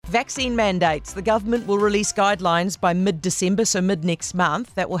Vaccine mandates. The government will release guidelines by mid-December, so mid-next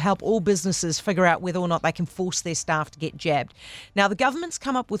month, that will help all businesses figure out whether or not they can force their staff to get jabbed. Now, the government's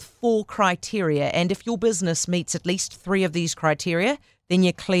come up with 4 criteria, and if your business meets at least 3 of these criteria, then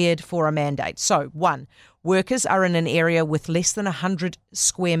you're cleared for a mandate. So, 1, workers are in an area with less than 100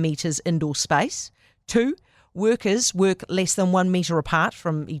 square metres indoor space. 2, workers work less than 1 metre apart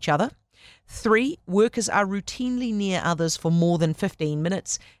from each other. 3, workers are routinely near others for more than 15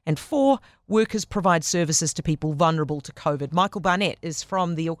 minutes. And 4, workers provide services to people vulnerable to COVID. Michael Barnett is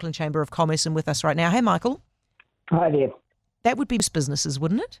from the Auckland Chamber of Commerce and with us right now. Hey, Michael. Hi there. That would be businesses,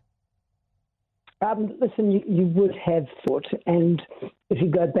 wouldn't it? Listen, you would have thought, and if you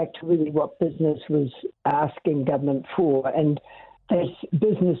go back to really what business was asking government for, and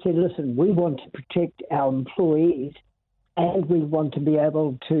business said, listen, we want to protect our employees and we want to be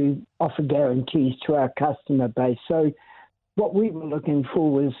able to offer guarantees to our customer base. So what we were looking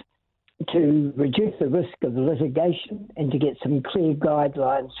for was to reduce the risk of litigation and to get some clear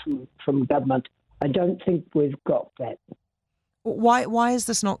guidelines from government. I don't think we've got that. Why is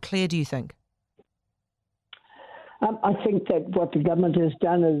this not clear, do you think? I think that what the government has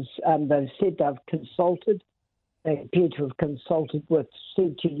done is they've said they've consulted. They appear to have consulted with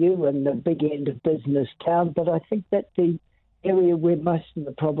CTU and the big end of business town, but I think that the area where most of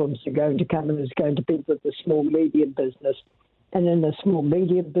the problems are going to come in is going to be with the small medium business. And in the small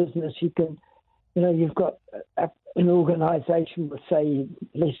medium business, you've got an organisation with say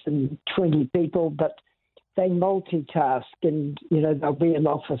less than 20 people, but they multitask, and they'll be in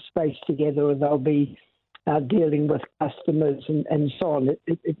office space together, or they'll be dealing with customers and so on.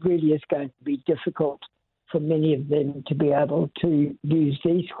 It really is going to be difficult for many of them to be able to use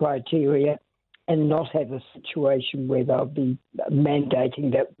these criteria and not have a situation where they'll be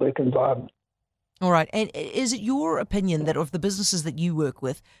mandating that work environment. All right. And is it your opinion that of the businesses that you work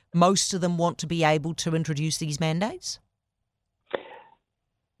with, most of them want to be able to introduce these mandates?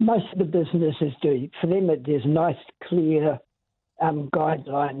 Most of the businesses do. For them, there's a nice, clear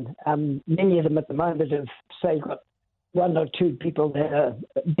guideline. Many of them at the moment have, say, got 1 or 2 people that are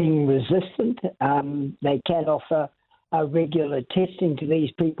being resistant. They can offer regular testing to these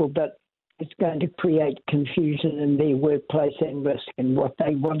people, but it's going to create confusion in their workplace and risk. And what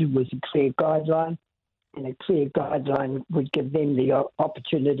they wanted was a clear guideline, and a clear guideline would give them the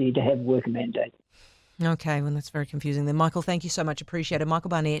opportunity to have work mandate. Okay, well, that's very confusing then. Michael, thank you so much. Appreciate it. Michael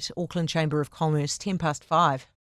Barnett, Auckland Chamber of Commerce, 5:10.